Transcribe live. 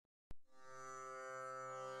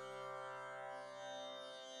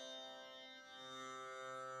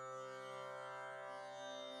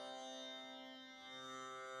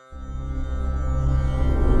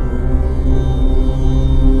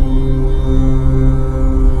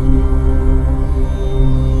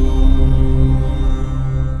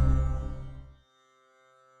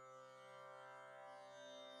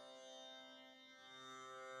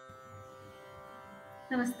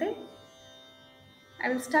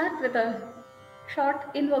will start with a short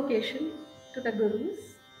invocation to the Gurus.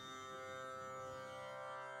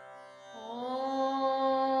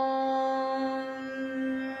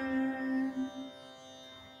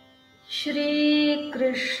 Shri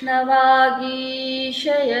Krishna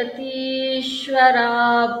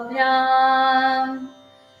Vagishayatishwarabhyam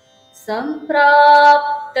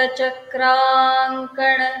Samprapta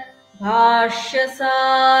Chakrankana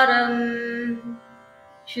Bhashyasaram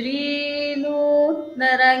Shri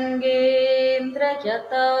Nutnarangendra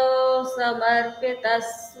Yatau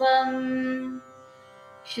Samarpitasvam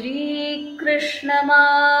Shri Krishna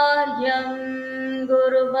Maryam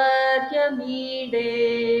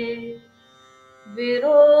Guruvaryamide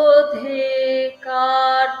Virodhe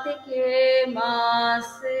Kartike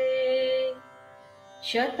Mase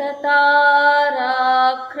Shatatara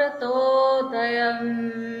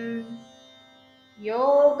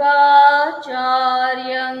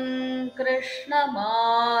Yogacharyam Krishna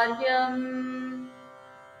Maryam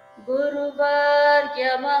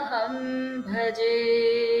Guruvaryamaham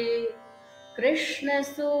Bhaje Krishna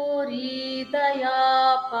Suridaya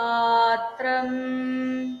Patram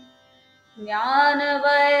Jnana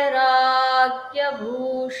Vairagya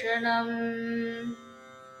Bhushanam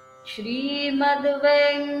Srimad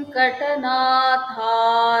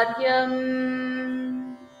Venkatanathāryam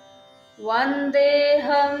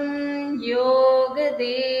Vandeham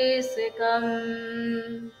Yogadesikam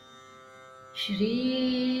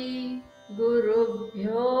Shri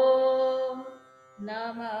Gurubhyo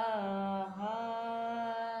Namaha.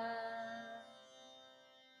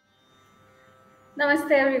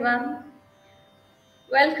 Namaste everyone.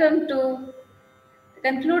 Welcome to the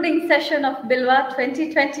concluding session of Bilva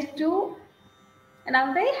 2022. And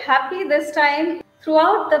I'm very happy this time.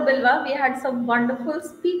 Throughout the Bilva, we had some wonderful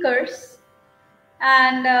speakers.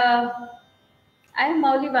 And I am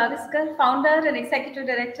Mauli, Bavisker, founder and executive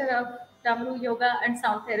director of Damaru Yoga and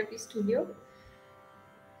Sound Therapy Studio.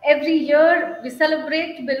 Every year, we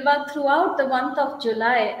celebrate Bilva throughout the month of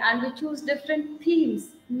July, and we choose different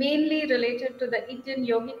themes, mainly related to the Indian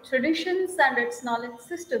yogic traditions and its knowledge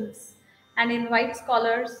systems, and invite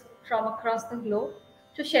scholars from across the globe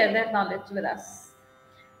to share their knowledge with us.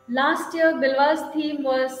 Last year, Bilva's theme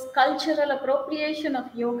was cultural appropriation of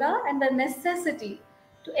yoga and the necessity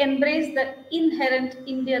to embrace the inherent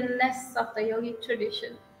Indianness of the yogic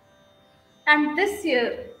tradition. And this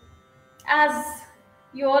year, as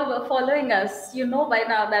you all were following us, you know by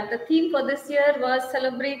now that the theme for this year was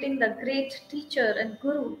celebrating the great teacher and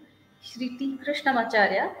guru, Sri T.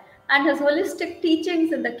 Krishnamacharya, and his holistic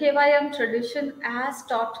teachings in the KYM tradition as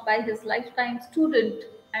taught by his lifetime student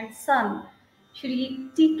and son, Sri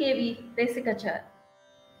T.K.V. Desikacharya.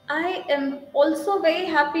 I am also very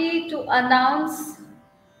happy to announce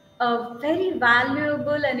a very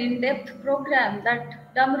valuable and in-depth program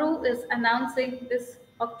that Damaru is announcing this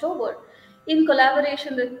October in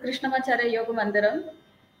collaboration with Krishnamacharya Yoga Mandiram.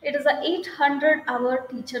 It is an 800-hour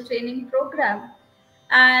teacher training program.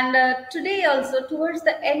 And today also, towards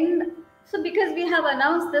the end, so because we have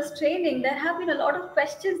announced this training, there have been a lot of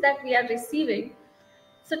questions that we are receiving.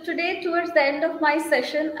 So today, towards the end of my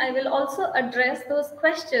session, I will also address those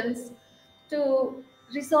questions to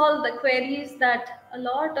resolve the queries that a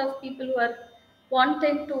lot of people who are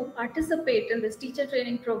wanting to participate in this teacher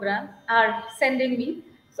training program are sending me.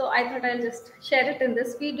 So I thought I'll just share it in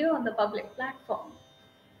this video on the public platform.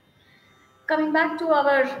 Coming back to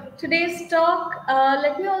our today's talk,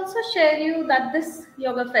 let me also share you that this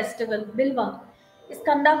yoga festival, Bilva, is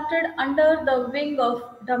conducted under the wing of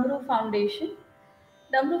Damaru Foundation.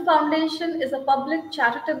 Damaru Foundation is a public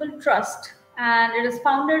charitable trust, and it is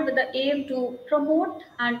founded with the aim to promote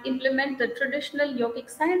and implement the traditional yogic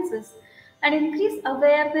sciences and increase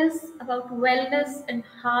awareness about wellness and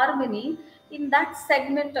harmony in that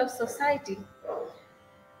segment of society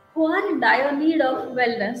who are in dire need of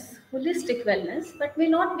wellness, holistic wellness, but may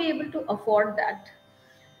not be able to afford that.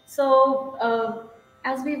 So,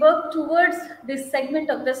 as we work towards this segment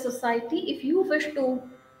of the society, if you wish to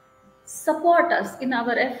support us in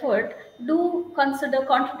our effort, do consider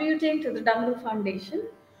contributing to the Damaru Foundation.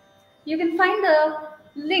 You can find a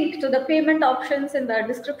link to the payment options in the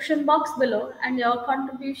description box below, and your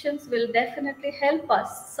contributions will definitely help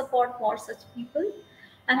us support more such people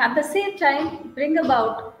and at the same time bring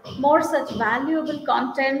about more such valuable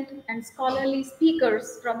content and scholarly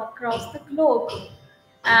speakers from across the globe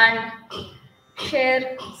and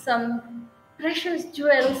share some precious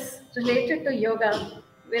jewels related to yoga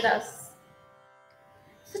with us.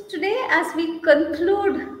 So today, as we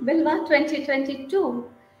conclude Bilva 2022,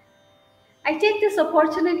 I take this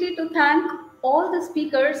opportunity to thank all the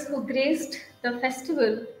speakers who graced the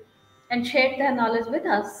festival and shared their knowledge with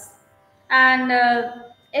us. And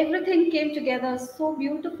everything came together so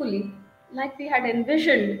beautifully, like we had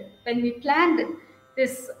envisioned when we planned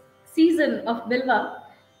this season of Bilva.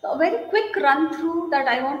 So a very quick run through that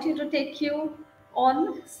I want you to take you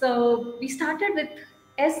on. So we started with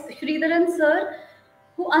S. Sridharan sir,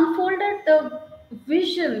 who unfolded the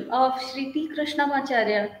vision of Sri T.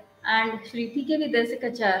 Krishnamacharya and Sri T.K.V.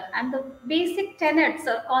 Desikachar and the basic tenets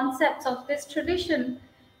or concepts of this tradition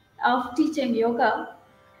of teaching yoga.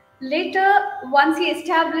 Later, once he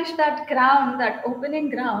established that ground, that opening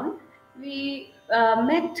ground, we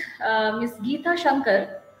met Miss Geeta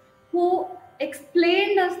Shankar, who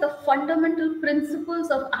explained us the fundamental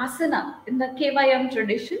principles of asana in the KYM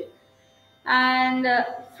tradition. And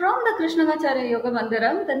from the Krishnamacharya Yoga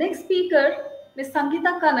Mandiram, the next speaker, Ms.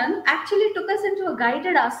 Sangeeta Kannan, actually took us into a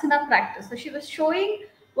guided asana practice. So she was showing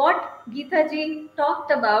what Geeta ji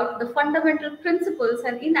talked about, the fundamental principles,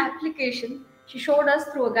 and in application, she showed us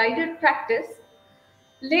through a guided practice.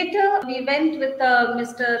 Later, we went with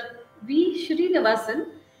Mr. V. Srinivasan,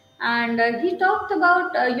 and he talked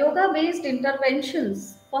about yoga-based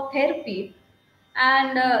interventions for therapy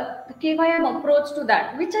and the KYM approach to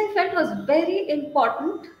that, which I felt was very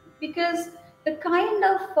important because the kind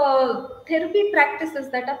of therapy practices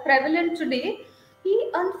that are prevalent today,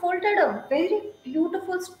 he unfolded a very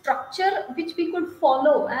beautiful structure which we could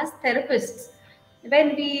follow as therapists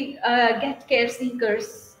when we get care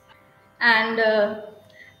seekers. And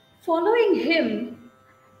following him,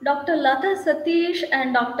 Dr. Lata Satish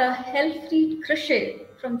and Dr. Helfried Krische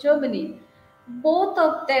from Germany, both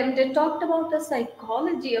of them, they talked about the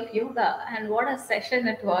psychology of yoga and what a session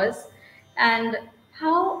it was, and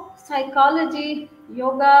how psychology,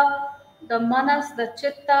 yoga, the manas, the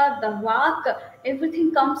chitta, the vak,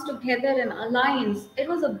 everything comes together and aligns. It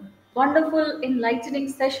was a wonderful, enlightening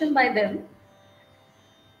session by them.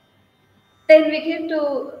 Then we came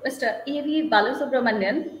to Mr. A.V.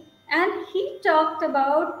 Balasubramanian, and he talked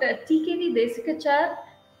about T.K.V. Desikachar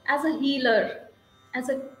as a healer, as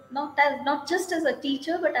a not just as a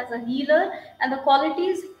teacher, but as a healer, and the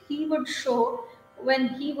qualities he would show when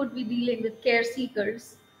he would be dealing with care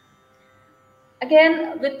seekers.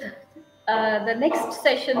 Again, with the next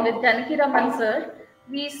session with Janaki Raman sir,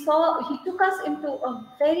 we saw he took us into a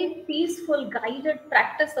very peaceful guided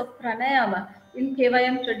practice of pranayama in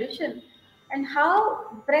KYM tradition, and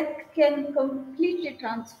how breath can completely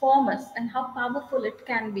transform us and how powerful it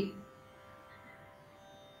can be.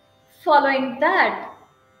 Following that,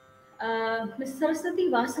 Ms. Saraswati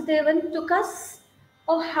Vasudevan took us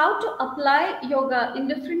of how to apply yoga in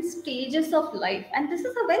different stages of life. And this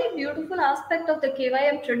is a very beautiful aspect of the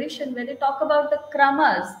KYM tradition when they talk about the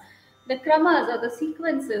kramas. The kramas are the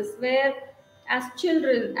sequences where as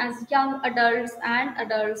children, as young adults and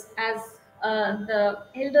adults, as the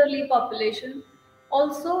elderly population,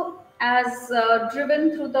 also as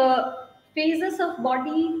driven through the phases of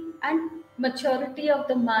body and maturity of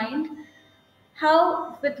the mind,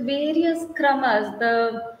 how with various kramas,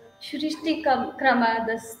 the Shrishti krama,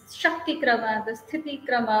 the Shakti krama, the Sthiti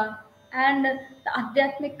krama, and the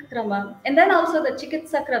Adhyatmik krama, and then also the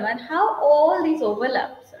Chikitsa krama, and how all these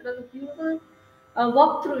overlap. So it was a beautiful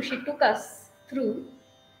walkthrough she took us through.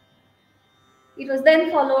 It was then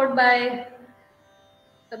followed by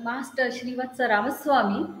the master Srivatsa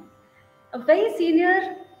Ramaswamy, a very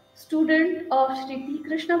senior student of Sri T.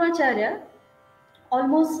 Krishnamacharya,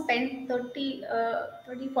 almost spent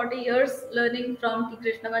 40 years learning from T.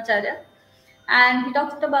 Krishnamacharya. And he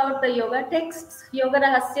talked about the yoga texts, Yoga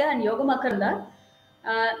Rahasya and Yoga Makaranda.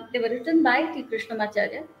 They were written by T.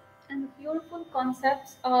 Krishnamacharya. And the beautiful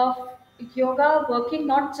concepts of yoga working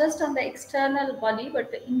not just on the external body,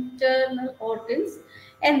 but the internal organs,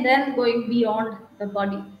 and then going beyond the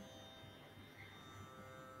body.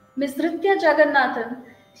 Ms. Nritya Jagannathan,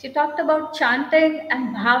 she talked about chanting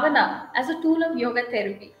and bhavana as a tool of yoga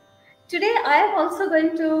therapy. Today, I am also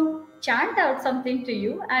going to chant out something to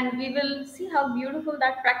you, and we will see how beautiful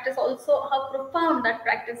that practice, also how profound that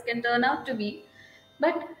practice can turn out to be.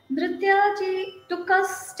 But Nritya ji took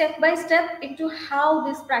us step by step into how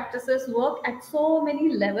these practices work at so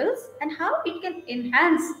many levels and how it can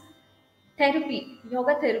enhance therapy,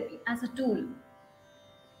 yoga therapy as a tool.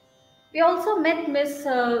 We also met Miss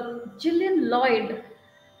Gillian Lloyd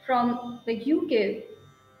from the UK,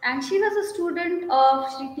 and she was a student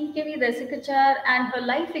of Sri T.K.V. Desikachar, and her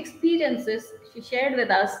life experiences she shared with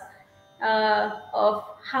us of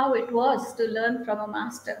how it was to learn from a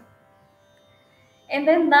master. And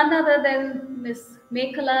then none other than Miss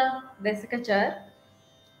Mekhala Desikachar,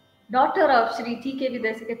 daughter of Sri T.K.V.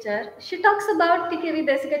 Desikachar. She talks about T.K.V.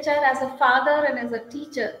 Desikachar as a father and as a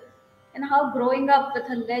teacher, and how growing up with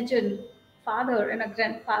a legend father and a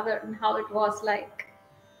grandfather and how it was like.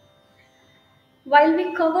 While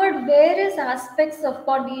we covered various aspects of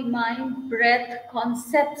body, mind, breath,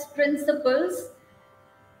 concepts, principles,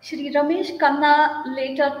 Shri Ramesh Khanna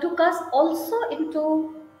later took us also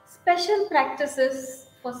into special practices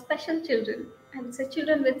for special children. I would say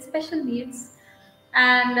children with special needs,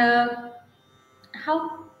 and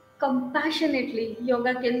how compassionately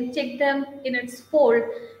yoga can take them in its fold,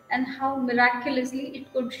 and how miraculously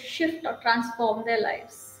it could shift or transform their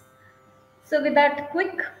lives. So, with that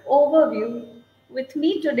quick overview, with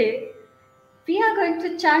me today, we are going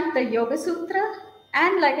to chant the Yoga Sutra,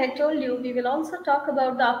 and like I told you, we will also talk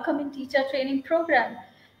about the upcoming teacher training program.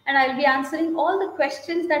 And I'll be answering all the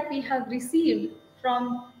questions that we have received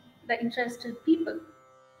from the interested people.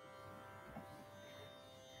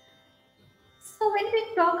 So, when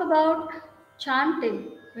we talk about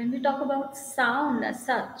chanting, when we talk about sound as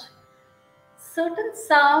such, certain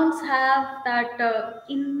sounds have that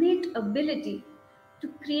innate ability to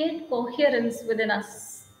create coherence within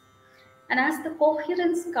us. And as the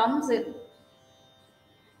coherence comes in,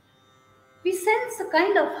 we sense a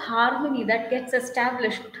kind of harmony that gets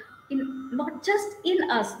established in not just in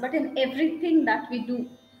us but in everything that we do.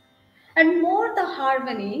 And more the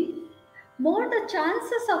harmony, more the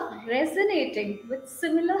chances of resonating with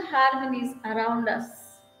similar harmonies around us.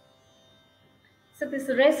 So these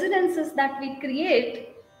resonances that we create,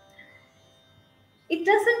 it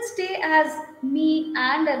doesn't stay as me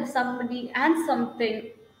and somebody and something.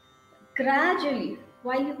 Gradually,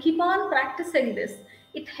 while you keep on practicing this,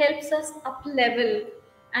 it helps us up level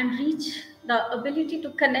and reach the ability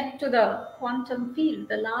to connect to the quantum field,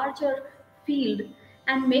 the larger field,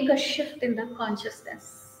 and make a shift in the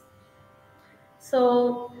consciousness.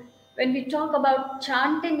 So, when we talk about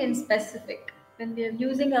chanting in specific, when we are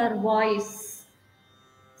using our voice,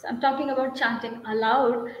 so I'm talking about chanting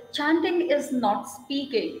aloud. Chanting is not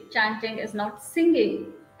speaking, chanting is not singing,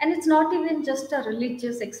 and it's not even just a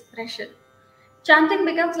religious expression. Chanting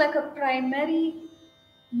becomes like a primary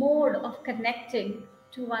mode of connecting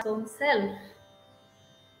to one's own self.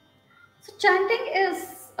 So, chanting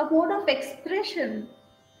is a mode of expression,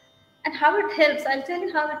 and how it helps, I'll tell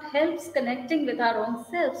you how it helps connecting with our own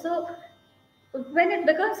self. So, when it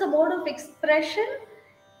becomes a mode of expression,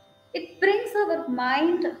 it brings our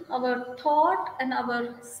mind, our thought, and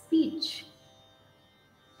our speech,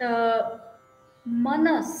 the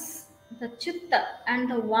manas, the chitta, and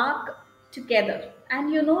the vak together. And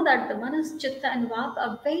you know that the manas, chitta, and vak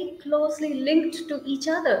are very closely linked to each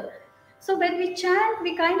other. So when we chant,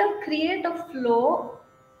 we kind of create a flow,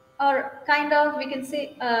 or kind of, we can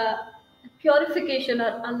say, purification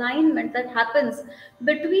or alignment that happens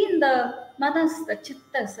between the manas, the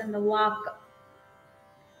chittas, and the vak.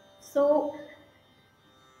 So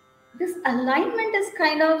this alignment is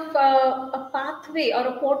kind of a pathway or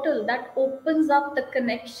a portal that opens up the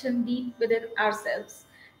connection deep within ourselves.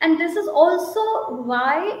 And this is also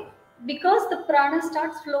why, because the prana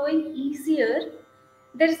starts flowing easier,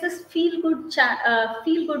 there is this feel good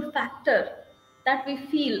factor that we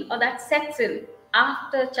feel or that sets in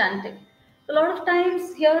after chanting. A lot of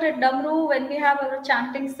times here at Damaru, when we have our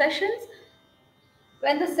chanting sessions,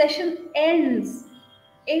 when the session ends,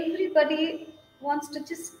 everybody wants to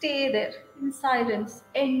just stay there in silence,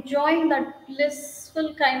 enjoying that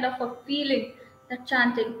blissful kind of a feeling that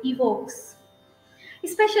chanting evokes.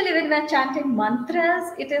 Especially when we're chanting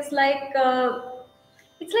mantras, it is like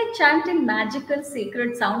it's like chanting magical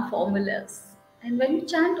sacred sound formulas. And when you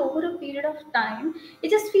chant over a period of time, it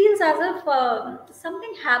just feels as if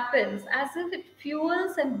something happens, as if it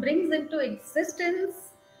fuels and brings into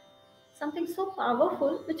existence something so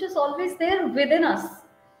powerful which is always there within us.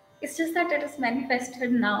 It's just that it is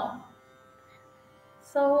manifested now.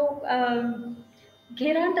 So,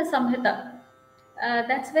 Gheranta Samhita,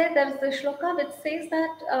 that's where there's the shloka which says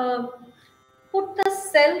that put the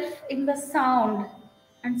self in the sound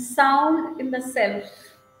and sound in the self.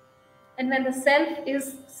 And when the self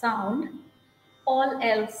is sound, all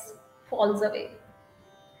else falls away.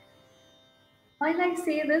 While I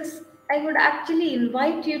say this, I would actually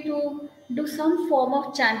invite you to do some form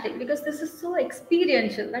of chanting, because this is so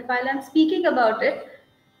experiential that while I'm speaking about it,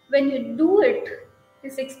 when you do it,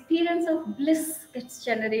 this experience of bliss gets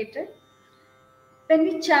generated. When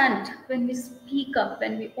we chant, when we speak up,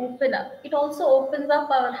 when we open up, it also opens up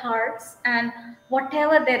our hearts and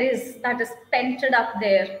whatever there is that is pent up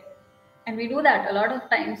there. And we do that a lot of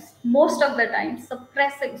times, most of the time,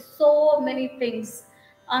 suppressing so many things,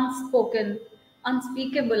 unspoken,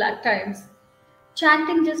 unspeakable at times.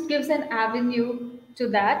 Chanting just gives an avenue to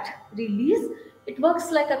that release. It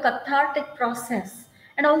works like a cathartic process.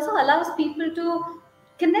 and also allows people to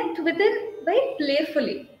connect within very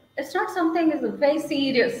playfully. It's not something is very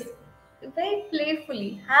serious. Very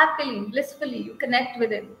playfully, happily, blissfully, you connect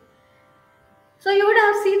with it. So you would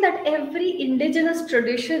have seen that every indigenous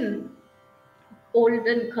tradition,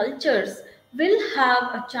 olden cultures, will have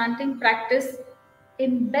a chanting practice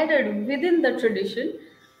embedded within the tradition,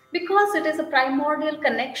 because it is a primordial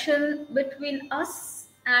connection between us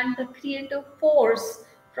and the creative force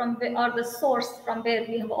from where, or the source from where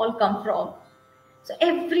we have all come from. So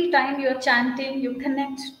every time you are chanting, you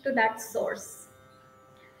connect to that source.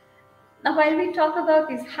 Now, while we talk about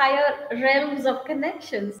these higher realms of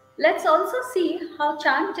connections, let's also see how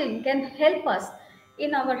chanting can help us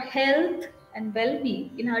in our health and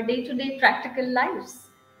well-being in our day-to-day practical lives.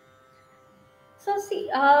 So, see,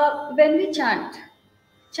 when we chant,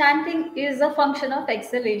 chanting is a function of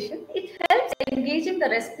exhalation. It helps engaging the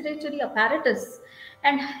respiratory apparatus,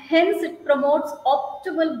 and hence it promotes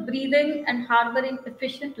optimal breathing and harboring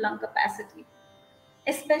efficient lung capacity.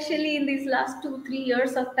 Especially in these last 2-3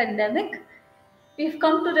 years of pandemic, we've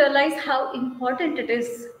come to realize how important it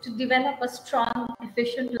is to develop a strong,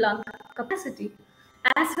 efficient lung capacity,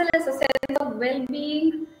 as well as a sense of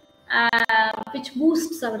well-being, which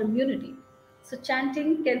boosts our immunity. So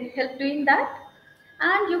chanting can help doing that.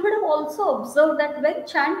 And you would have also observed that when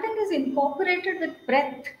chanting is incorporated with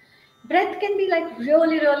breath, breath can be like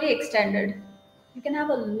really, really extended. You can have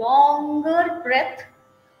a longer breath,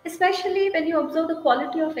 especially when you observe the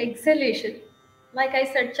quality of exhalation. Like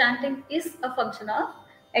I said, chanting is a function of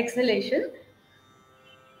exhalation.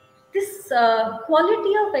 This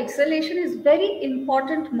quality of exhalation is very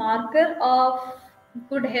important marker of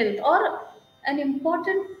good health, or an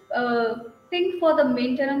important thing for the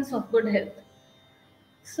maintenance of good health.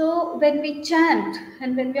 So when we chant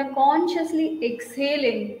and when we are consciously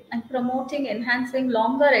exhaling and promoting, enhancing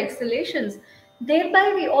longer exhalations,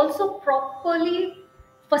 thereby we also properly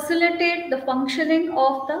facilitate the functioning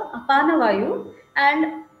of the apana vayu,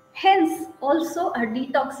 and hence also are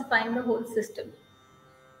detoxifying the whole system.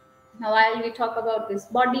 Now, while we talk about this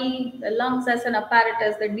body, the lungs as an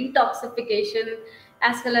apparatus, the detoxification,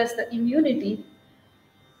 as well as the immunity,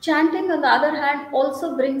 chanting, on the other hand,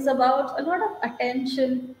 also brings about a lot of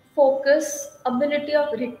attention, focus, ability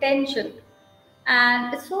of retention.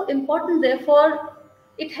 And it's so important, therefore,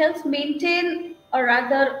 it helps maintain, or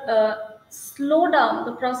rather slow down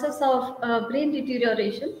the process of brain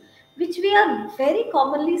deterioration, which we are very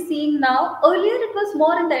commonly seeing now. Earlier, it was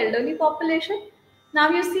more in the elderly population. Now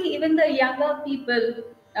you see even the younger people,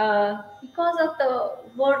 because of the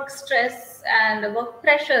work stress and work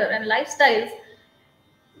pressure and lifestyles,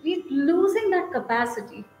 we're losing that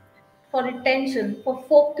capacity for attention, for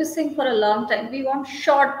focusing for a long time. We want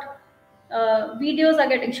short videos are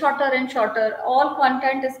getting shorter and shorter. All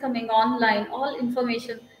content is coming online, all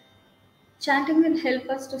information. Chanting will help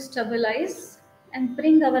us to stabilize and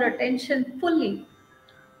bring our attention fully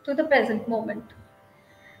to the present moment.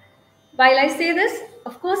 While I say this,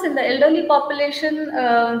 of course, in the elderly population,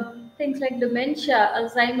 things like dementia,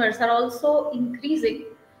 Alzheimer's are also increasing.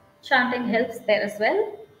 Chanting helps there as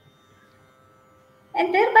well.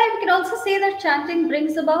 And thereby, we can also say that chanting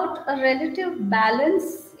brings about a relative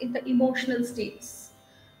balance in the emotional states.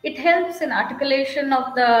 It helps in articulation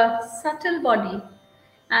of the subtle body.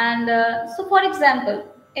 And so, for example,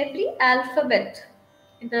 every alphabet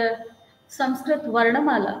in the Sanskrit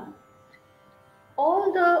Varnamala,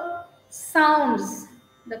 all the sounds,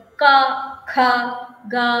 the ka, kha,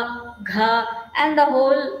 ga, gha, and the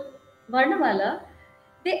whole Varnamala,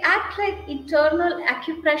 they act like internal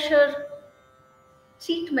acupressure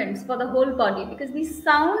treatments for the whole body, because these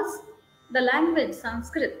sounds, the language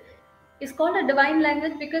Sanskrit is called a divine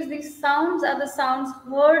language, because these sounds are the sounds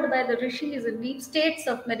heard by the rishis in deep states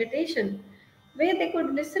of meditation, where they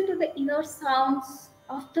could listen to the inner sounds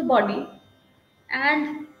of the body,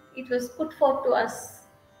 and it was put forth to us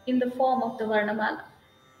in the form of the Varnamala.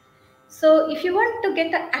 So if you want to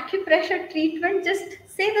get an acupressure treatment, just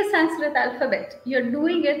say the Sanskrit alphabet. You're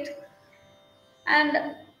doing it.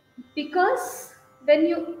 And because when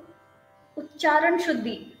you Uchcharan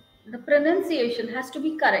Shuddhi, the pronunciation has to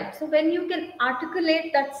be correct. So when you can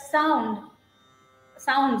articulate that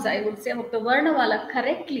sounds, I would say, of the Varnamala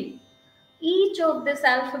correctly, each of this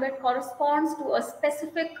alphabet corresponds to a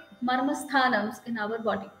specific marmasthanams in our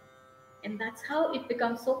body. And that's how it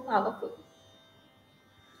becomes so powerful.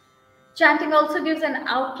 Chanting also gives an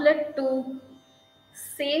outlet to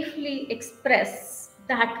safely express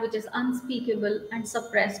that which is unspeakable and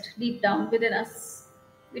suppressed deep down within us.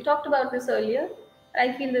 We talked about this earlier.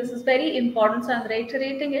 I feel this is very important, so I'm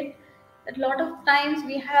reiterating it. That a lot of times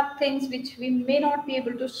we have things which we may not be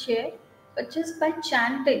able to share, But just by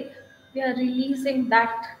chanting, we are releasing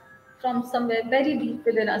that from somewhere very deep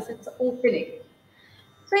within us. It's opening.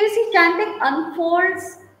 So you see, chanting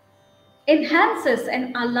unfolds, enhances,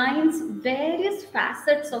 and aligns various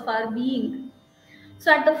facets of our being.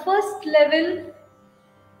 So at the first level,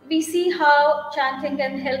 we see how chanting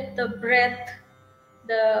can help the breath,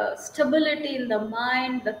 the stability in the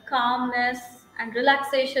mind, the calmness and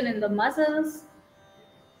relaxation in the muscles.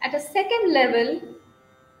 At a second level,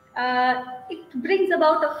 it brings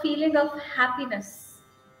about a feeling of happiness,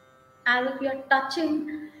 as if you're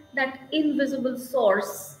touching that invisible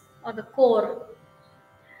source or the core.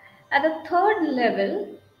 At the third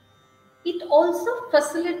level, it also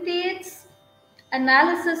facilitates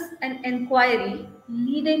analysis and inquiry,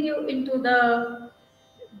 leading you into the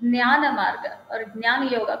Jnana Marga or Jnana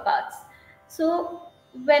Yoga paths. So,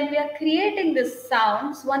 when we are creating these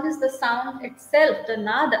sounds, one is the sound itself, the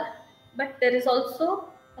nada, but there is also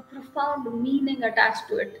a profound meaning attached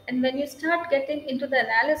to it. And when you start getting into the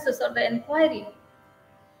analysis or the inquiry,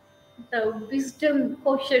 the wisdom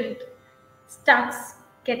quotient starts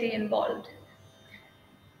getting involved.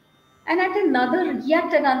 And at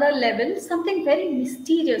yet another level, something very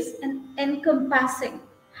mysterious and encompassing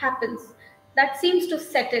happens that seems to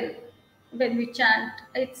set in when we chant.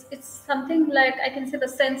 It's something like, I can say, the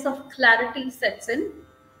sense of clarity sets in,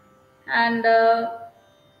 and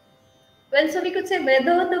well, so we could say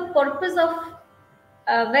whether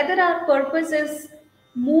our purpose is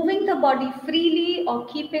moving the body freely or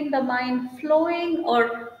keeping the mind flowing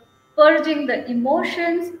or purging the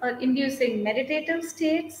emotions or inducing meditative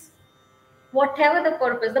states, whatever the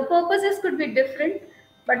purposes could be different,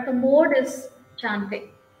 but the mode is chanting.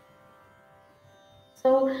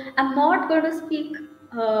 So I'm not going to speak,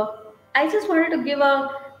 I just wanted to give a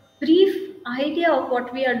brief idea of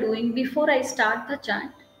what we are doing before I start the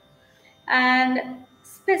chant. And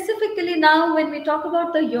specifically now, when we talk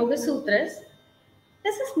about the Yoga Sutras,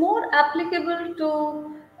 this is more applicable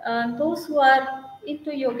to those who are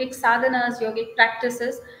into yogic sadhanas, yogic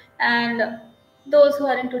practices, and those who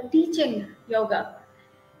are into teaching yoga.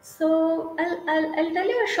 So I'll tell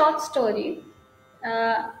you a short story.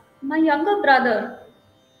 My younger brother,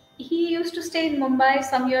 he used to stay in Mumbai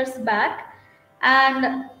some years back,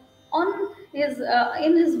 and on his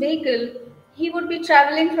in his vehicle, he would be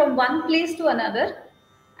traveling from one place to another,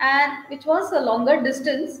 and which was a longer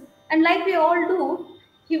distance. And like we all do,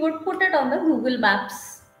 he would put it on the Google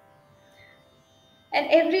Maps. And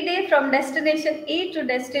every day from destination A to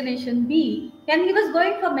destination B, and he was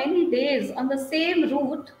going for many days on the same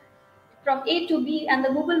route from A to B, and the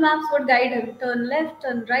Google Maps would guide him, turn left,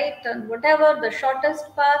 turn right, turn whatever, the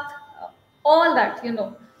shortest path, all that, you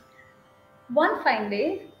know. One fine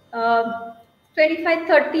day,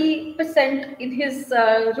 25-30% in his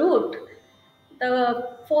route, the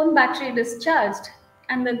phone battery discharged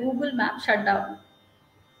and the Google map shut down.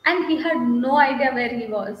 And he had no idea where he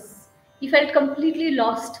was. He felt completely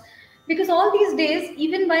lost because all these days,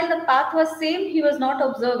 even while the path was same, he was not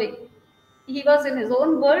observing. He was in his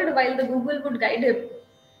own world while the Google would guide him.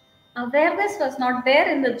 Awareness was not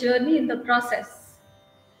there in the journey, in the process.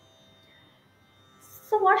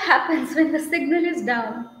 So what happens when the signal is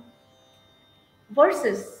down?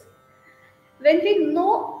 Versus when we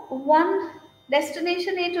know one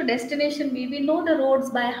destination A to destination B, we know the roads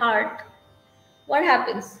by heart. What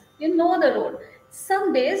happens? You know the road.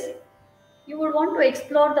 Some days you would want to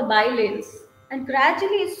explore the by lanes, and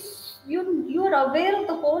gradually you are aware of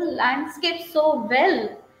the whole landscape so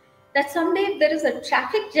well that someday if there is a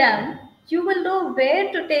traffic jam, you will know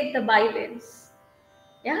where to take the by lanes.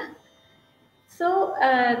 Yeah. So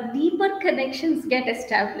deeper connections get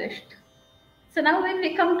established. So now when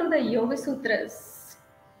we come to the Yoga Sutras,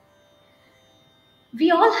 we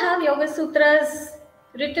all have Yoga Sutras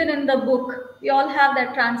written in the book. We all have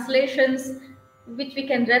their translations which we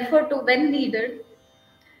can refer to when needed.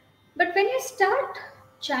 But when you start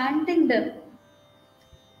chanting them,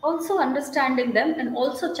 also understanding them and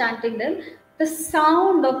also chanting them, the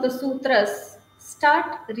sound of the sutras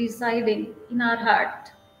start residing in our heart.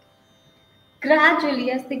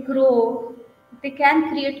 Gradually, as they grow, they can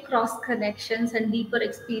create cross connections and deeper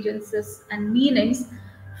experiences and meanings.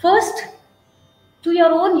 First, to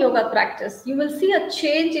your own yoga practice, you will see a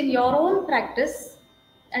change in your own practice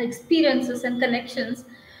and experiences and connections.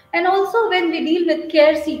 And also, when we deal with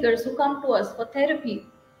care seekers who come to us for therapy,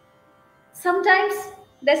 sometimes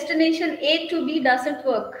destination A to B doesn't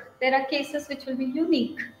work. There are cases which will be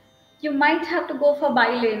unique. You might have to go for by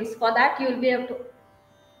lanes. For that, you will be able to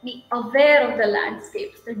be aware of the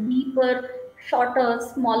landscapes, the deeper, shorter,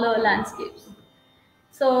 smaller landscapes.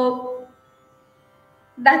 So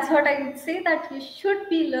That's what I would say, that you should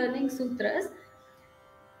be learning sutras.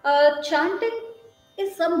 Chanting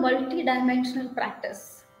is a multi-dimensional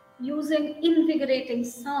practice using invigorating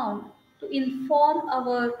sound to inform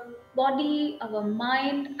our body, our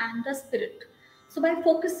mind, and the spirit. So, by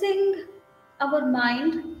focusing our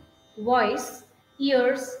mind, voice,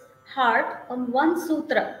 ears, heart on one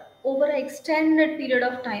sutra over an extended period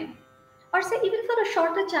of time, or say even for a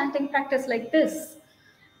shorter chanting practice like this,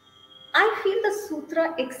 I feel the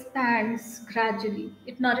sutra expands gradually.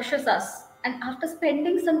 It nourishes us. And after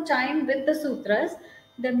spending some time with the sutras,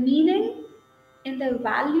 the meaning and the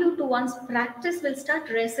value to one's practice will start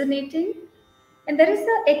resonating. And there is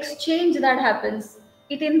the exchange that happens.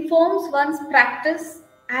 It informs one's practice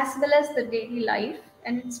as well as the daily life,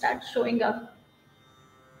 and it starts showing up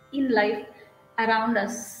in life around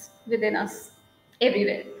us, within us,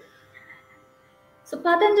 everywhere. So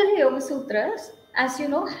Patanjali Yoga Sutras, as you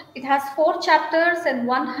know, it has 4 chapters and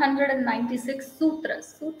 196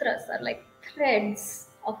 sutras. Sutras are like threads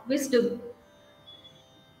of wisdom,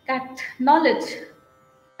 that knowledge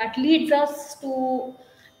that leads us to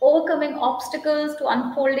overcoming obstacles, to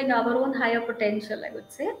unfolding our own higher potential, I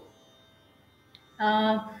would say.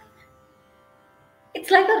 It's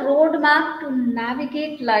like a roadmap to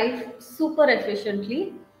navigate life super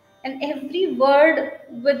efficiently, and every word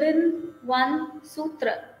within one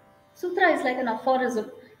sutra is like an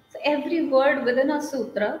aphorism. So every word within a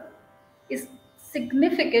sutra is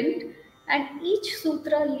significant, and each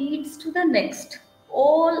sutra leads to the next.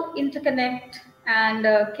 All interconnect and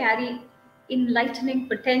carry enlightening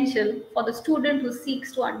potential for the student who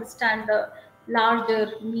seeks to understand the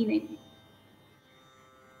larger meaning.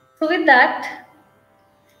 So, with that,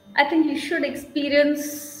 I think you should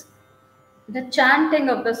experience the chanting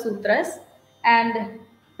of the sutras and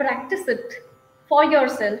practice it for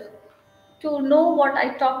yourself to know what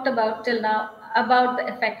I talked about till now about the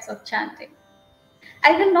effects of chanting.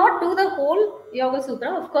 I will not do the whole Yoga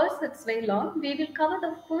Sutra, of course, it's very long. We will cover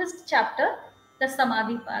the first chapter, the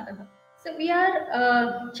Samadhi Padaka. So we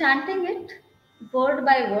are chanting it word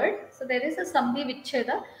by word. So there is a Sambhi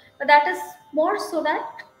Vichcheda, but that is more so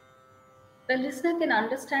that the listener can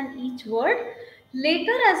understand each word.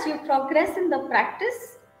 Later, as you progress in the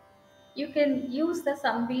practice, you can use the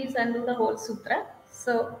sambhis and do the whole sutra.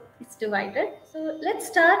 So it's divided. So let's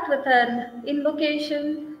start with an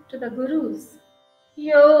invocation to the gurus.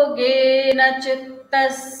 Yogena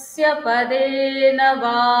chittasya padena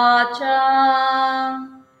vacha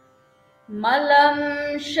malam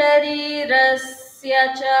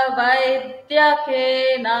sharirasya cha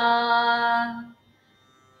vaidyakena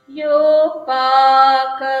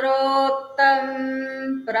Yopakarottam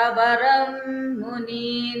pravaram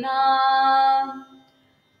munina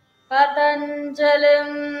Patanjalim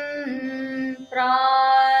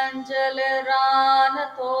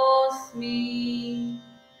pranjaliranatosmi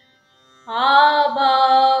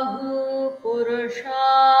Abahu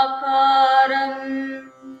purushakaram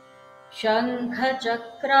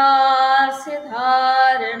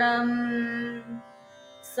Shankhachakrasidharanam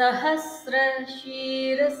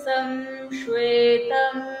Sahasrashirasam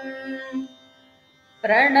Shvetam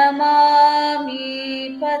Pranamami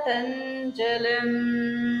Patanjalim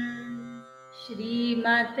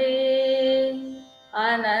Shrimate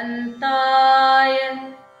Anantaya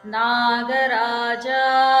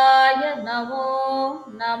Nagarajaya Namo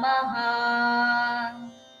Namaha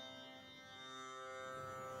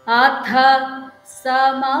Atha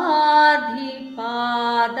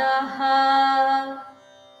Samadhipadaha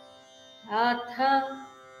Atha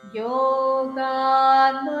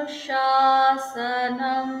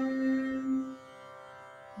Yoganushasanam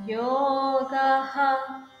Yogaha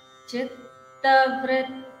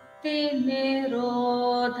Chittavritti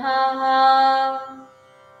Nirodha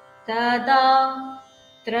Tada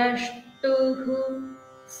Trashtuhu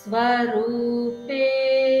Swarupe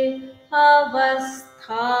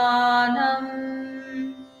Avasthanam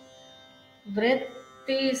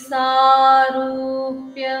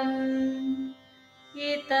Vrittisarupyam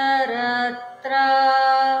Itaratra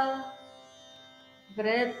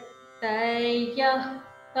Vrittayah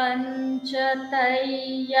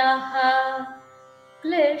Panchatayah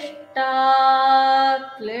Klishta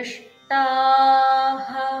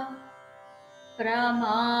Klishtaha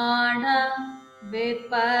Pramana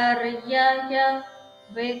Viparyaya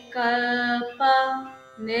Vikalpa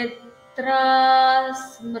Nitra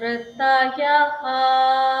Smritayaha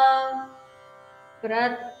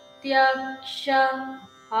Pratyaksha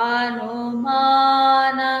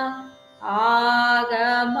Hanumana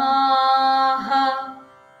Agamaha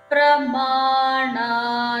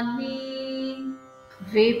Pramanani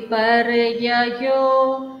Viparyayo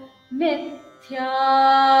Mithya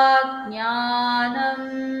मिथ्याज्ञानम्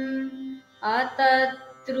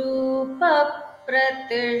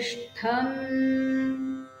अतद्रूपप्रतिष्ठम्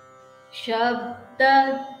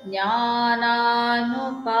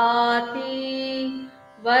शब्दज्ञानानुपाती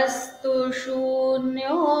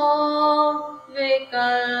वस्तुशून्यो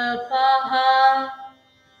विकल्पः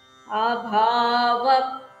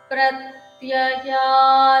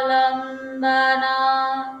अभावप्रत्ययालम्बना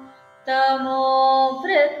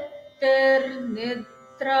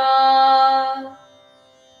तमोवृत्तिर्निद्रा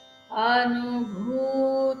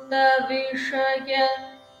अनुभूतविषय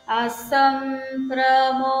असम्प्रमोषः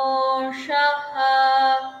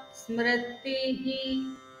स्मृतिः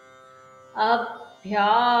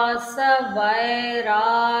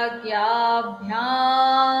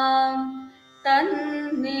अभ्यासवैराग्याभ्याम्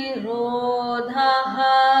तन्निरोधः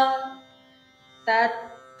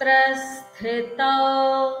तत्र स्थितौ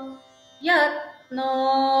यत्नोऽभ्यासः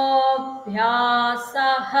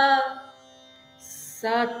स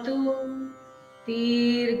तु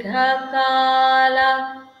दीर्घकाल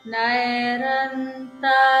नैरन्तर्य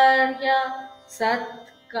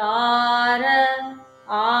सत्कार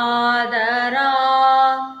आदरा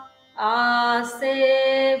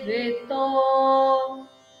आसेवितो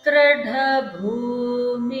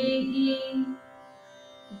दृढभूमिः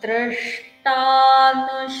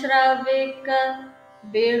दृष्टानुश्रविक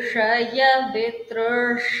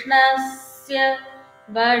विषयवितृष्णस्य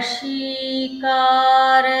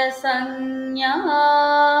वशीकारसंज्ञा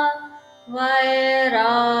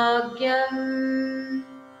वैराग्यम्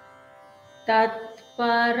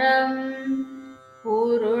तत्परं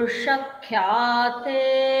पुरुषख्यातेः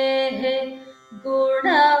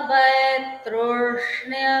गुणवैतृष्ण्यम्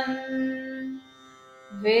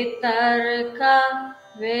वितर्क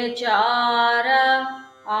विचार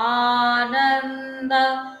आनन्द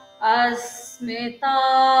अस्मितारूप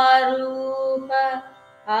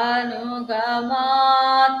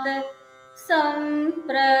अनुगमात् सम्प्रज्ञातः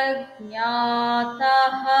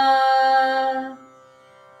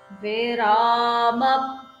विराम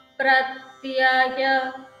प्रत्यय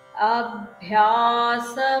अभ्यासपूर्वः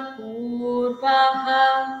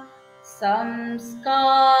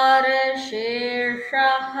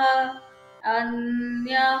संस्कारशेषः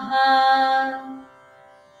अन्यः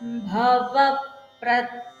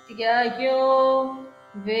भवप्रत्ययो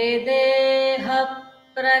विदेह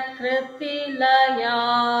प्रकृतिलयानां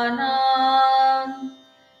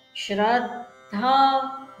श्रद्धा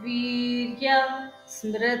वीर्य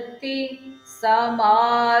स्मृति समाधिप्रज्ञा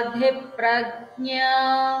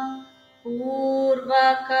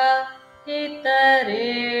पूर्वक इतरेषाम्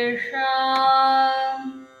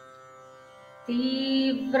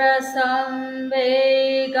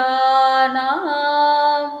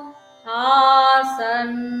तीव्रसंवेगानाम्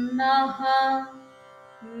आसन्नः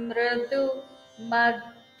मृदु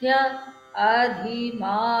मध्य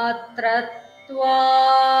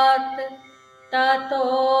अधिमात्रत्वात्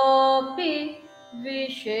ततोऽपि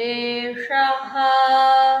विशेषः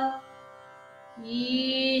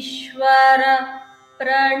ईश्वर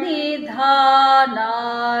प्रणिधानाद्वा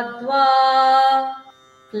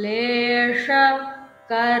क्लेश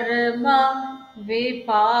कर्म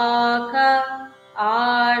विपाक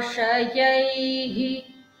आशयैः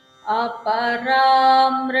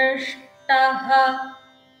अपरामृष्टः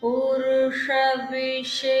पुरुष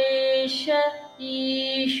विशेष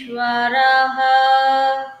ईश्वरः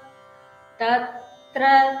तत्र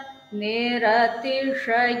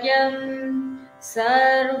निरतिशयं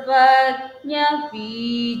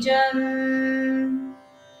सर्वज्ञबीजम्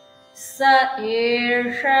स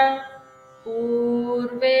एष पूर्वेषामपि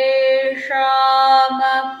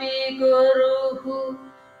गुरुः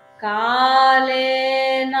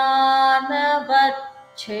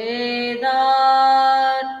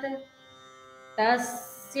कालेनानवच्छेदात्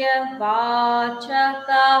तस्य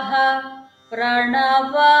वाचकः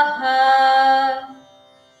प्रणवः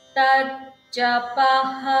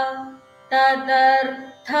तज्जपः तदर्थभावनम्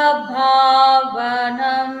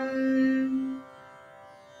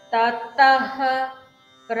ततः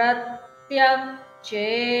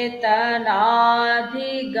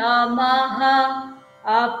प्रत्यक्चेतनाधिगमः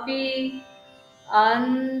अपि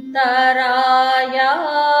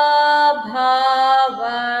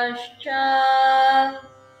अन्तरायाभावश्च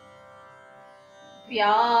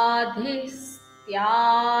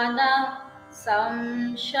व्याधिस्त्यान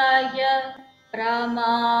संशय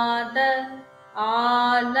प्रमाद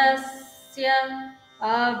आलस्य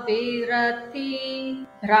अविरति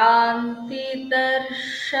भ्रान्तिदर्शन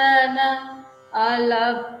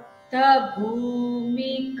अलब्धभूमिकत्व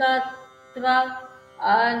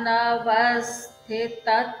अनवस्थितत्वानि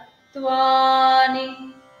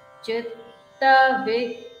चित्त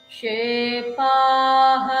विक्षेपाः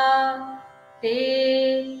ते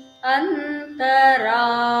अन्तरायाः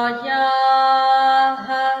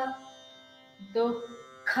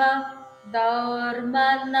दुःख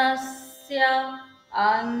दौर्मनस्य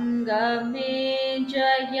अङ्गमेजयत्वा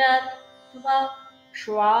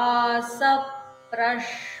श्वास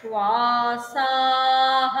प्रश्वासाः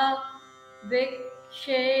विक्षेपसः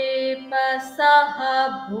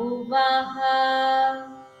भुवः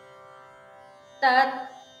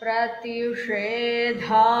तत्प्रतिषेधार्थम्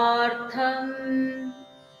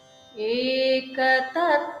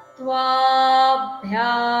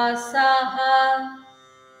एकतत्त्वाभ्यासः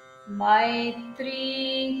मैत्री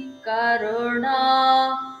करुणा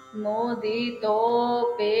मुदितोपेक्षाणां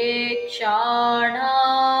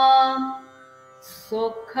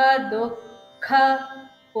सुख दुःख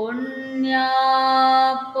पुण्यविषयाणां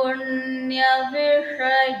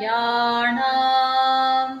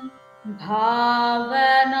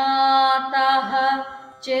भावनातः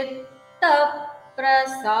चित्तप्रसादनम्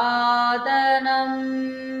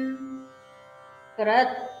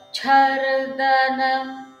प्रच्छर्दन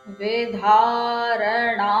विधारणाभ्यां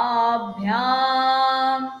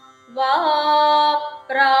वा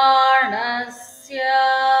प्राणस्य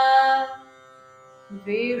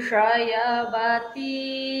विषयवती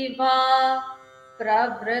वा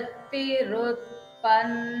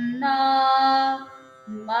प्रवृत्तिरुत्पन्ना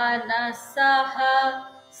मनसः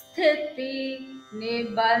स्थिति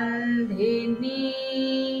निबन्धिनी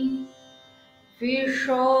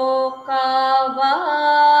विशोका वा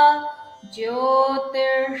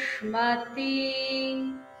ज्योतिष्मती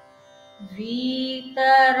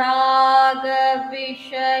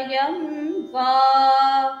वीतरागविषयं वा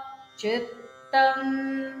चित्तं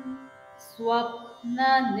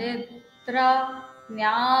स्वप्ननिद्रा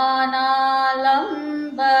ज्ञानालम्बनं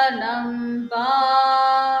वा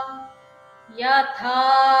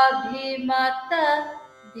यथाभिमत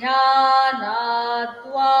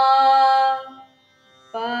ध्यानाद्वा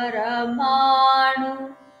परमाणु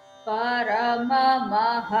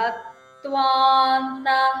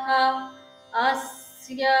परममहत्त्वान्तः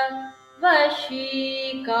अस्य वशीकारः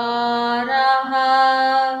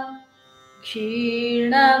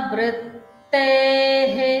क्षीणवृत्तेः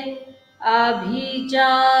अभिजातस्येव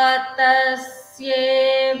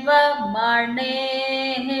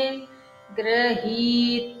मणेः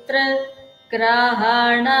गृहीतृ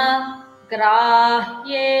ग्रहण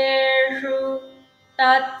ग्राह्येषु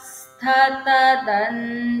तत्स्थतदञ्जनता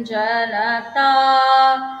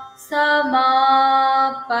समापत्तिः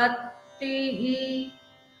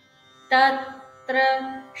तत्र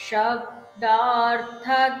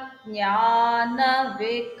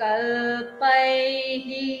शब्दार्थज्ञानविकल्पैः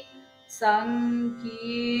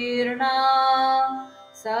संकीर्णा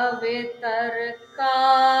सवितर्का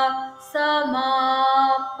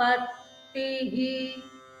समापत्तिः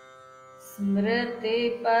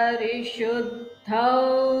स्मृतिपरिशुद्धौ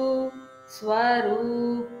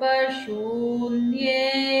स्वरूपशून्येव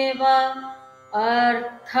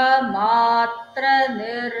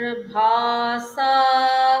अर्थमात्रनिर्भासा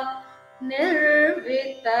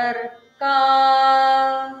निर्वितर्का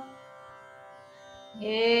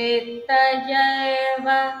एतयैव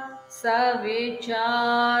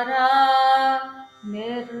सविचारा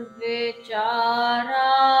निर्विचारा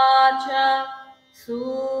च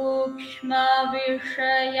सूक्ष्मविषया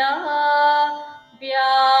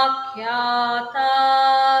व्याख्याता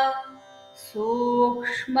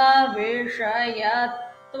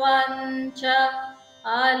सूक्ष्मविषयत्वञ्च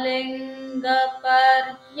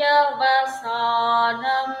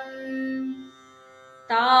अलिङ्गपर्यवसानम्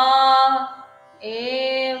ता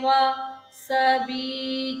एव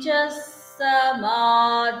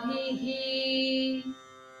सबीजसमाधिः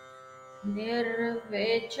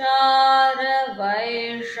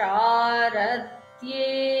निर्विचारवैशारद्ये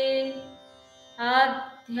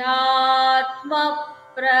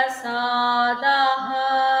अध्यात्मप्रसादः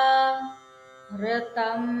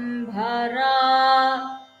ऋतंभरा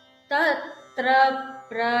तत्र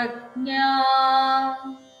प्रज्ञा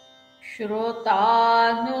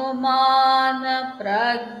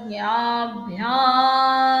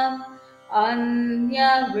श्रुतानुमानप्रज्ञाभ्याम्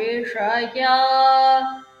अन्यविषया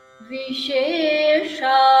विशेषार्थत्वात्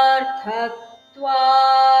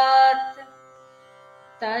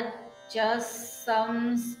तच्च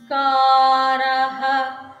संस्कारः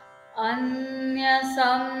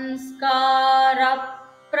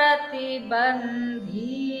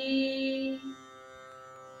अन्यसंस्कारप्रतिबन्धी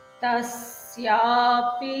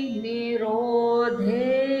तस्यापि निरोधे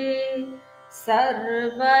सर्वनिरोधात्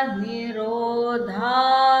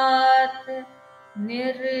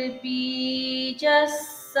निर्बीजस्य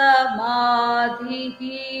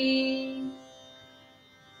samadhihi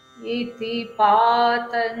iti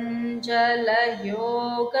patanjala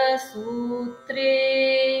yoga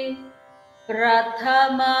sutre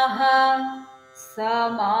prathamaha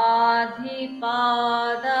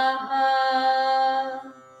samadhipadaha.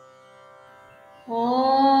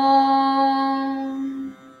 Om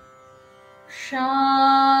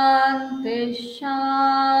Shanti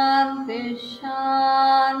Shanti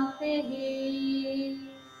Shanti.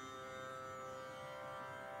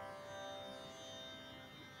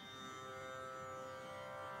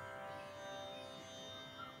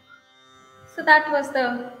 So that was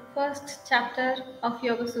the first chapter of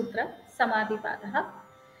YogaSutra, Samadhipadaha.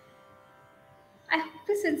 I hope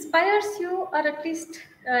this inspires you, or at least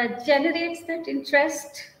generates that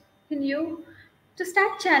interest in you to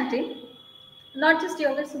start chanting. Not just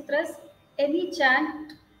Yoga Sutras, any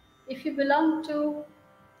chant. If you belong to,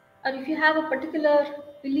 or if you have a particular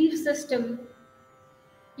belief system,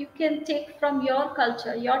 you can take from your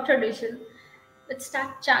culture, your tradition. Let's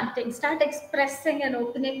start chanting, start expressing and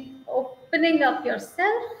opening up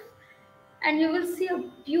yourself, and you will see a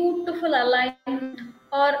beautiful alignment,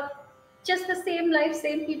 or just the same life,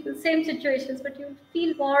 same people, same situations, but you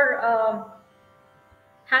feel more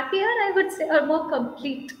happier, I would say, or more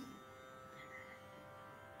complete.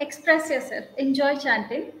 Express yourself, enjoy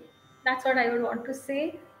chanting. That's what I would want to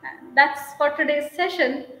say. And that's for today's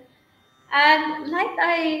session. And like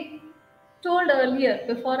I told earlier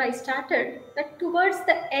before I started, that towards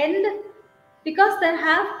the end, because there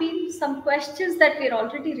have been some questions that we're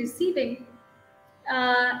already receiving,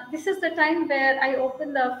 this is the time where I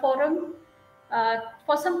open the forum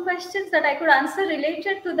for some questions that I could answer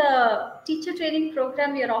related to the teacher training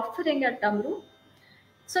program we are offering at Damaru.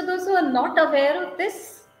 So those who are not aware of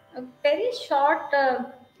this, a very short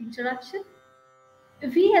introduction.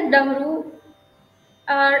 We at Damaru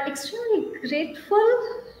are extremely grateful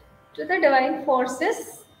to the divine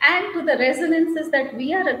forces and to the resonances that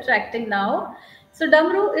we are attracting now. So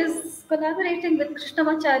Damaru is collaborating with Krishna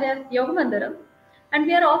Yoga Mandiram, and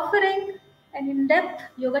we are offering an in-depth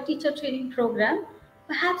yoga teacher training program,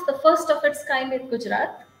 perhaps the first of its kind in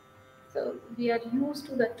Gujarat. So we are used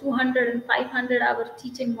to the 200 and 500 hour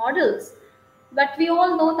teaching models, but we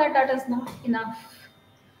all know that that is not enough.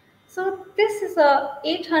 So this is a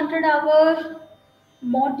 800-hour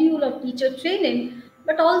module of teacher training,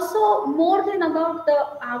 but also more than about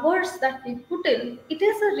the hours that we put in. It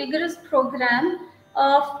is a rigorous program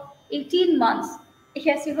of 18 months.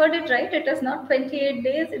 Yes, you heard it right. It is not 28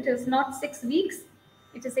 days. It is not 6 weeks.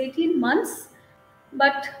 It is 18 months.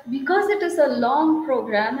 But because it is a long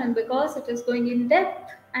program and because it is going in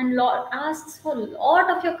depth and asks for a lot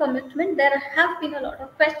of your commitment, there have been a lot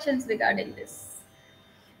of questions regarding this.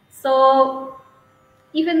 So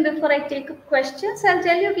even before I take up questions, I'll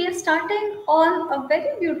tell you we are starting on a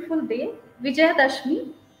very beautiful day,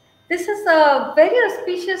 Vijayadashmi. This is a very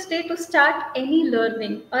auspicious day to start any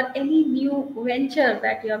learning or any new venture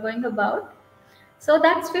that you are going about. So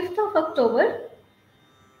that's 5th of October.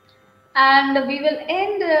 And we will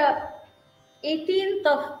end 18th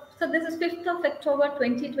of, so this is 5th of October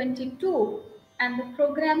 2022. And the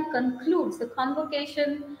program concludes, the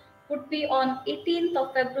convocation would be on 18th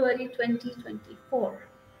of February 2024.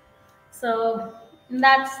 So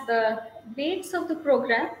that's the dates of the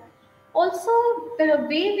program. Also, the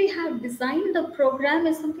way we have designed the program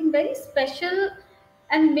is something very special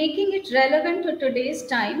and making it relevant to today's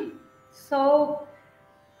time. So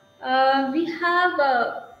we have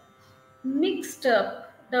mixed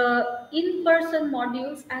up the in-person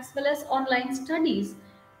modules as well as online studies.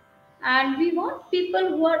 And we want people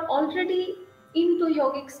who are already into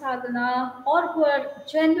yogic sadhana or who are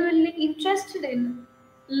genuinely interested in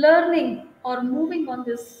learning or moving on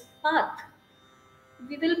this path.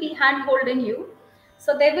 We will be hand-holding you.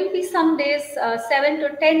 So there will be some days, 7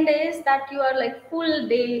 to 10 days, that you are like full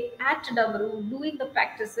day at Damaru doing the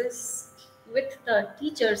practices with the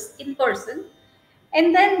teachers in person.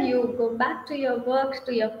 And then you go back to your work,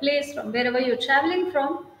 to your place from wherever you're traveling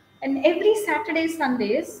from. And every Saturday,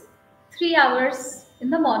 Sundays, 3 hours in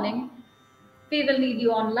the morning, we will need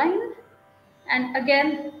you online. And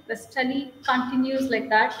again, the study continues like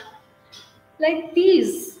that. Like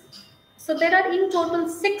these. So there are in total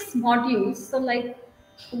 6 modules. So like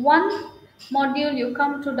one module you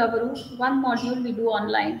come to Damaru, one module we do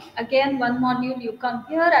online. Again, one module you come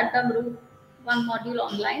here at Damaru, one module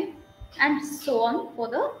online, and so on for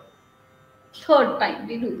the 3rd time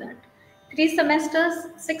we do that. 3 semesters,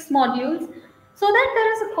 6 modules, so that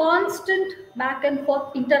there is a constant back and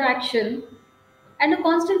forth interaction and a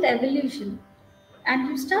constant evolution. and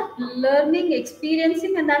you start learning,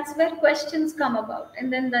 experiencing, and that's where questions come about,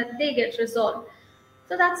 and then that they get resolved.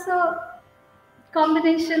 So that's a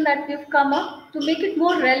combination that we've come up to make it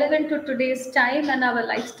more relevant to today's time and our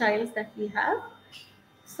lifestyles that we have.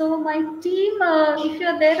 So my team, if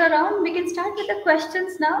you're there around, we can start with the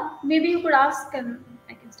questions now. Maybe you could ask and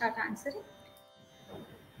I can start answering.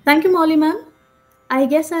 Thank you, Mauli ma'am. I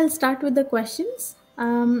guess I'll start with the questions.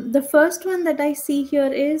 The first one that I see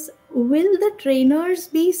here is, will the trainers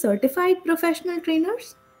be certified professional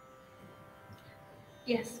trainers?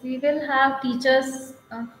 Yes, we will have teachers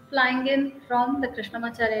flying in from the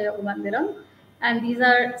Krishnamacharya Yoga Mandiram, and these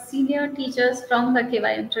are senior teachers from the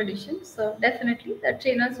KYM tradition. So definitely the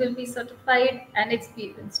trainers will be certified and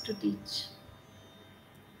experienced to teach.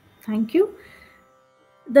 Thank you.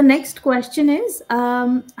 The next question is,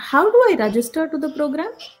 how do I register to the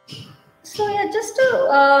program? So yeah, just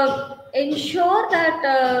to ensure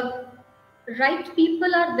that right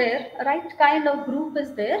people are there, right kind of group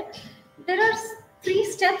is there, there are 3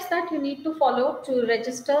 steps that you need to follow to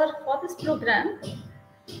register for this program.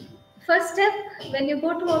 First step, when you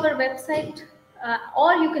go to our website,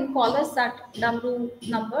 or you can call us at Damaru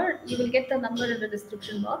number, you will get the number in the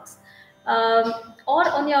description box, or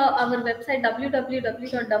on our website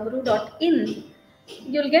www.damaru.in,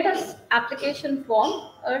 you'll get an application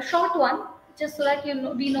form, a short one, just so that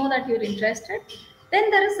we know that you're interested. Then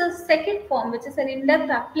there is a second form, which is an in-depth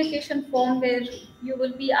application form where you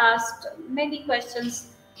will be asked many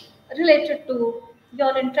questions related to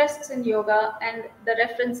your interests in yoga and the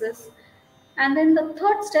references. And then the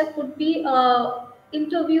third step would be a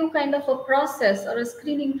interview kind of a process or a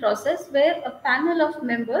screening process where a panel of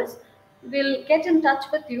members will get in touch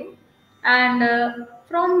with you, and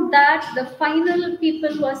from that the final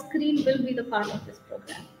people who are screened will be the part of this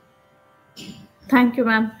program. Thank you,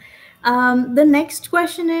 ma'am. The next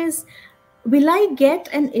question is, will I get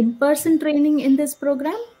an in-person training in this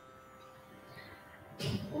program?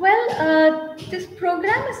 Well, this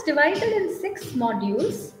program is divided in 6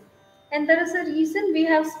 modules, and there is a reason we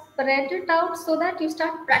have spread it out so that you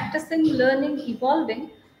start practicing, learning,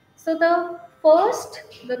 evolving. So the first,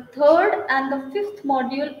 the third, and the 5th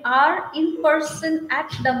module are in person at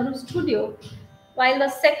Damaru Studio, while the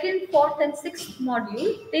second, 4th, and 6th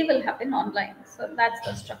module, they will happen online. So that's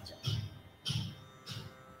the structure.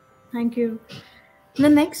 Thank you. The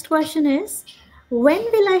next question is, when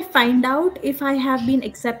will I find out if I have been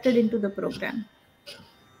accepted into the program?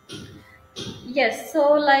 Yes,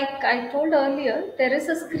 so like I told earlier, there is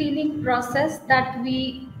a screening process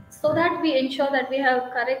so that we ensure that we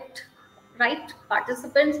have right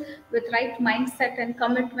participants with right mindset and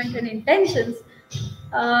commitment and intentions.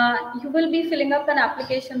 You will be filling up an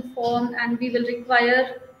application form, and we will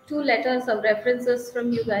require 2 letters of references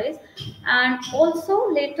from you guys. And also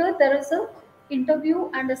later there is a interview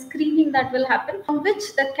and a screening that will happen, from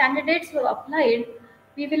which the candidates who have applied,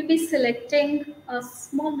 we will be selecting a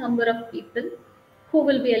small number of people who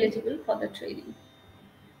will be eligible for the training.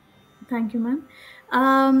 Thank you,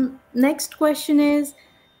 ma'am. Next question is,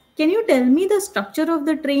 can you tell me the structure of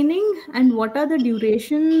the training and what are the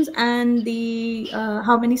durations and the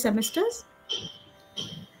how many semesters?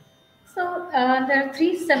 So there are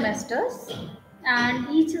 3 semesters, and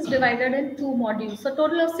each is divided in 2 modules. So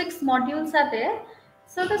total of 6 modules are there.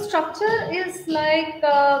 So the structure is like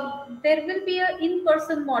there will be an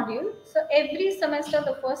in-person module. So every semester,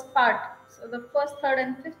 the first part, so the first, third,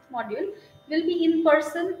 and 5th module will be in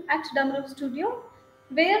person at Damaru Studio,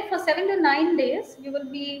 where for 7 to 9 days you will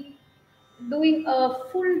be doing a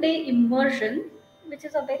full day immersion, which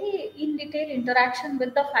is a very in detail interaction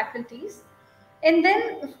with the faculties. And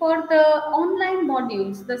then for the online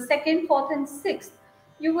modules, the second, fourth, and sixth,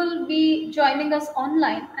 you will be joining us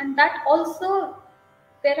online. And that also,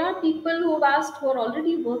 there are people who have asked who are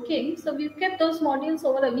already working. So we've kept those modules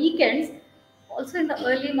over the weekends, also in the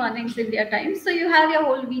early mornings India time. So you have your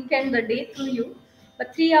whole weekend, the day through you,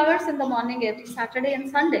 but 3 hours in the morning every Saturday and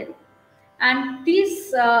Sunday. And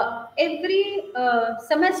these every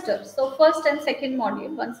semester, so first and second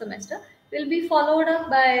module, 1 semester, will be followed up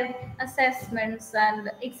by assessments and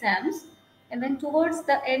exams. And then towards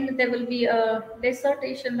the end, there will be a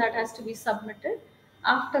dissertation that has to be submitted,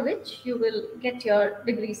 after which you will get your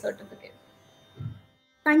degree certificate.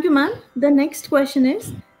 Thank you, ma'am. The next question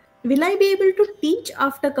is, will I be able to teach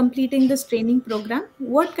after completing this training program?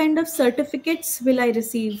 What kind of certificates will I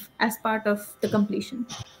receive as part of the completion?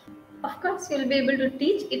 Of course, you'll be able to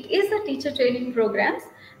teach. It is a teacher training programs.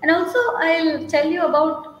 And also, I'll tell you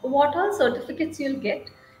about what all certificates you'll get.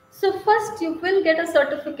 So first, you will get a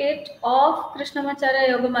certificate of Krishnamacharya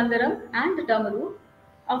Yoga Mandiram and Damaru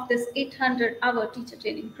of this 800-hour teacher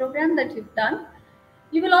training program that you've done.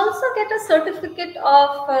 You will also get a certificate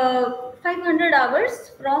of 500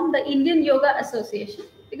 hours from the Indian Yoga Association,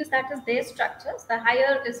 because that is their structures. The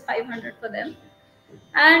higher is 500 for them.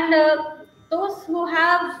 And those who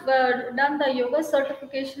have done the yoga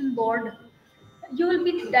certification board, you will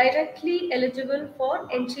be directly eligible for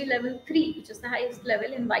entry level 3, which is the highest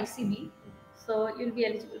level in YCB. So you'll be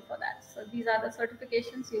eligible for that. So these are the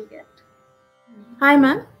certifications you'll get. Hi,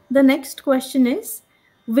 ma'am. The next question is,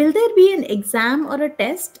 will there be an exam or a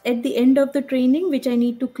test at the end of the training which I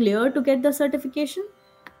need to clear to get the certification?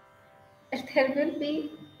 There will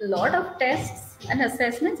be a lot of tests and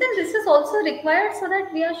assessments, and this is also required so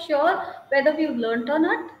that we are sure whether we've learned or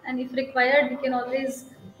not, and if required we can always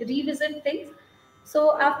revisit things.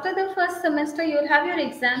 So after the first semester you'll have your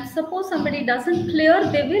exam. Suppose somebody doesn't clear,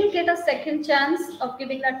 they will get a second chance of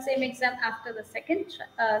giving that same exam after the second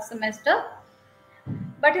semester,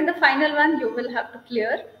 but in the final one you will have to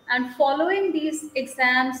clear. And following these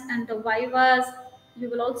exams and the vivas, you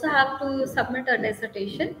will also have to submit a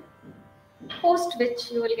dissertation, post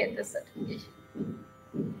which you will get the certification.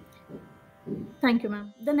 Thank you,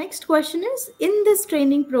 ma'am. The next question is, in this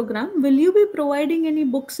training program, will you be providing any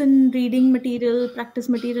books and reading material, practice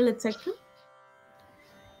material, etc.?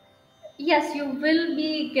 Yes, you will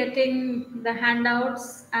be getting the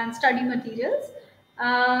handouts and study materials.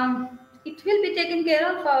 It will be taken care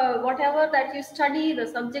of, whatever that you study, the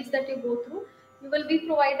subjects that you go through. You will be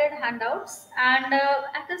provided handouts, and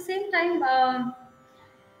at the same time,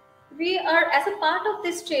 we are, as a part of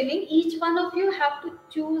this training, each one of you have to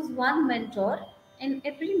choose one mentor, and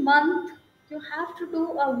every month you have to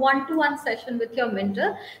do a one-to-one session with your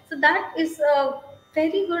mentor. So that is a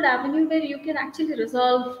very good avenue where you can actually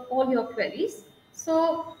resolve all your queries.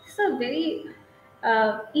 So it's a very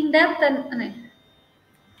in-depth and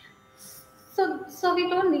so we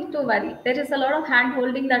don't need to worry. There is a lot of hand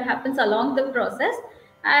holding that happens along the process,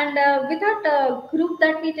 and with that group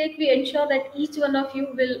that we take, we ensure that each one of you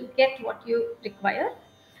will get what you require.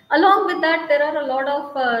 Along with that, there are a lot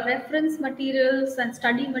of reference materials and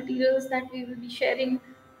study materials that we will be sharing.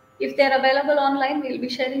 If they're available online, we'll be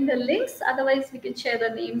sharing the links. Otherwise, we can share the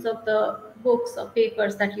names of the books or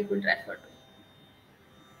papers that you could refer to.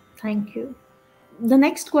 Thank you. The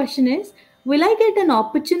next question is, will I get an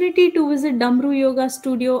opportunity to visit Damaru Yoga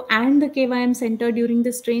Studio and the KYM Center during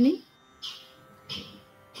this training?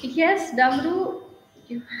 Yes, Damaru,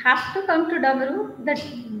 you have to come to Damaru. That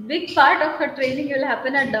big part of her training will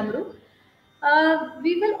happen at Damaru.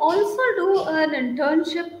 We will also do an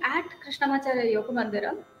internship at Krishnamacharya Yoga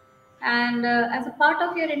Mandiram. And as a part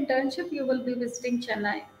of your internship, you will be visiting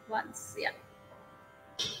Chennai once. Yeah.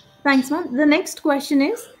 Thanks, ma'am. The next question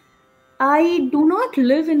is, I do not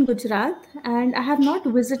live in Gujarat and I have not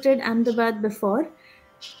visited Ahmedabad before.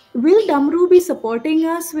 Will Damaru be supporting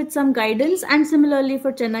us with some guidance? And similarly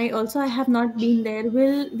for Chennai also, I have not been there.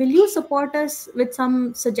 Will you support us with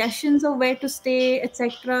some suggestions of where to stay,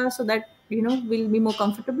 etc., so that we'll be more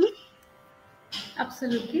comfortable?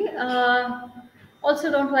 Absolutely.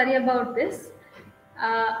 Also, don't worry about this.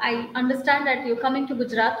 I understand that you're coming to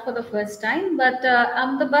Gujarat for the first time, but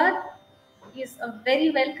Ahmedabad is a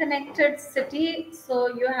very well connected city.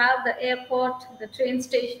 So you have the airport, the train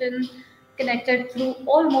station connected through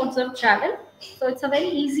all modes of travel. So it's a very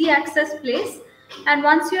easy access place. And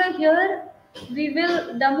once you are here,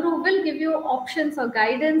 Damaru will give you options or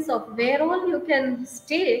guidance of where all you can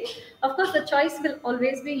stay. Of course, the choice will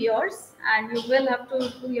always be yours, and you will have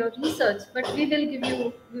to do your research. But we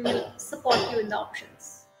will support you in the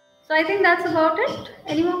options. So I think that's about it.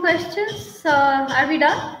 Any more questions? Are we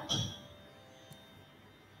done?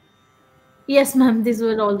 Yes, ma'am. These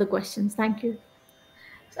were all the questions. Thank you.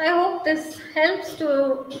 So I hope this helps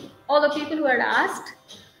to all the people who had asked.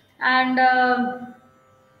 And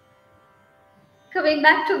coming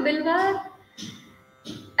back to Bilva,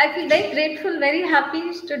 I feel very grateful, very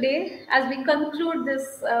happy today as we conclude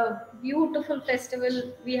this beautiful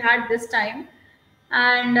festival we had this time.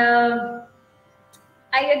 And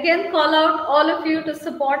I again call out all of you to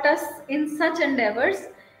support us in such endeavors,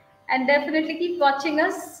 and definitely keep watching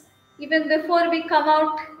us even before we come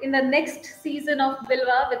out in the next season of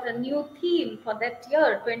Bilva with a new theme for that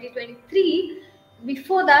year 2023.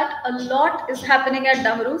 Before that, a lot is happening at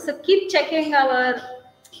Damaru, so keep checking our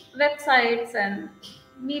websites and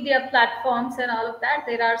media platforms and all of that.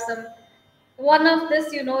 There are some, one of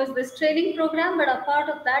this is this training program, but a part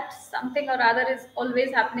of that, something or other is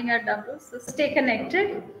always happening at Damaru. So stay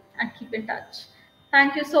connected and keep in touch.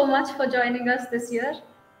 Thank you so much for joining us this year.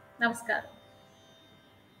 Namaskar.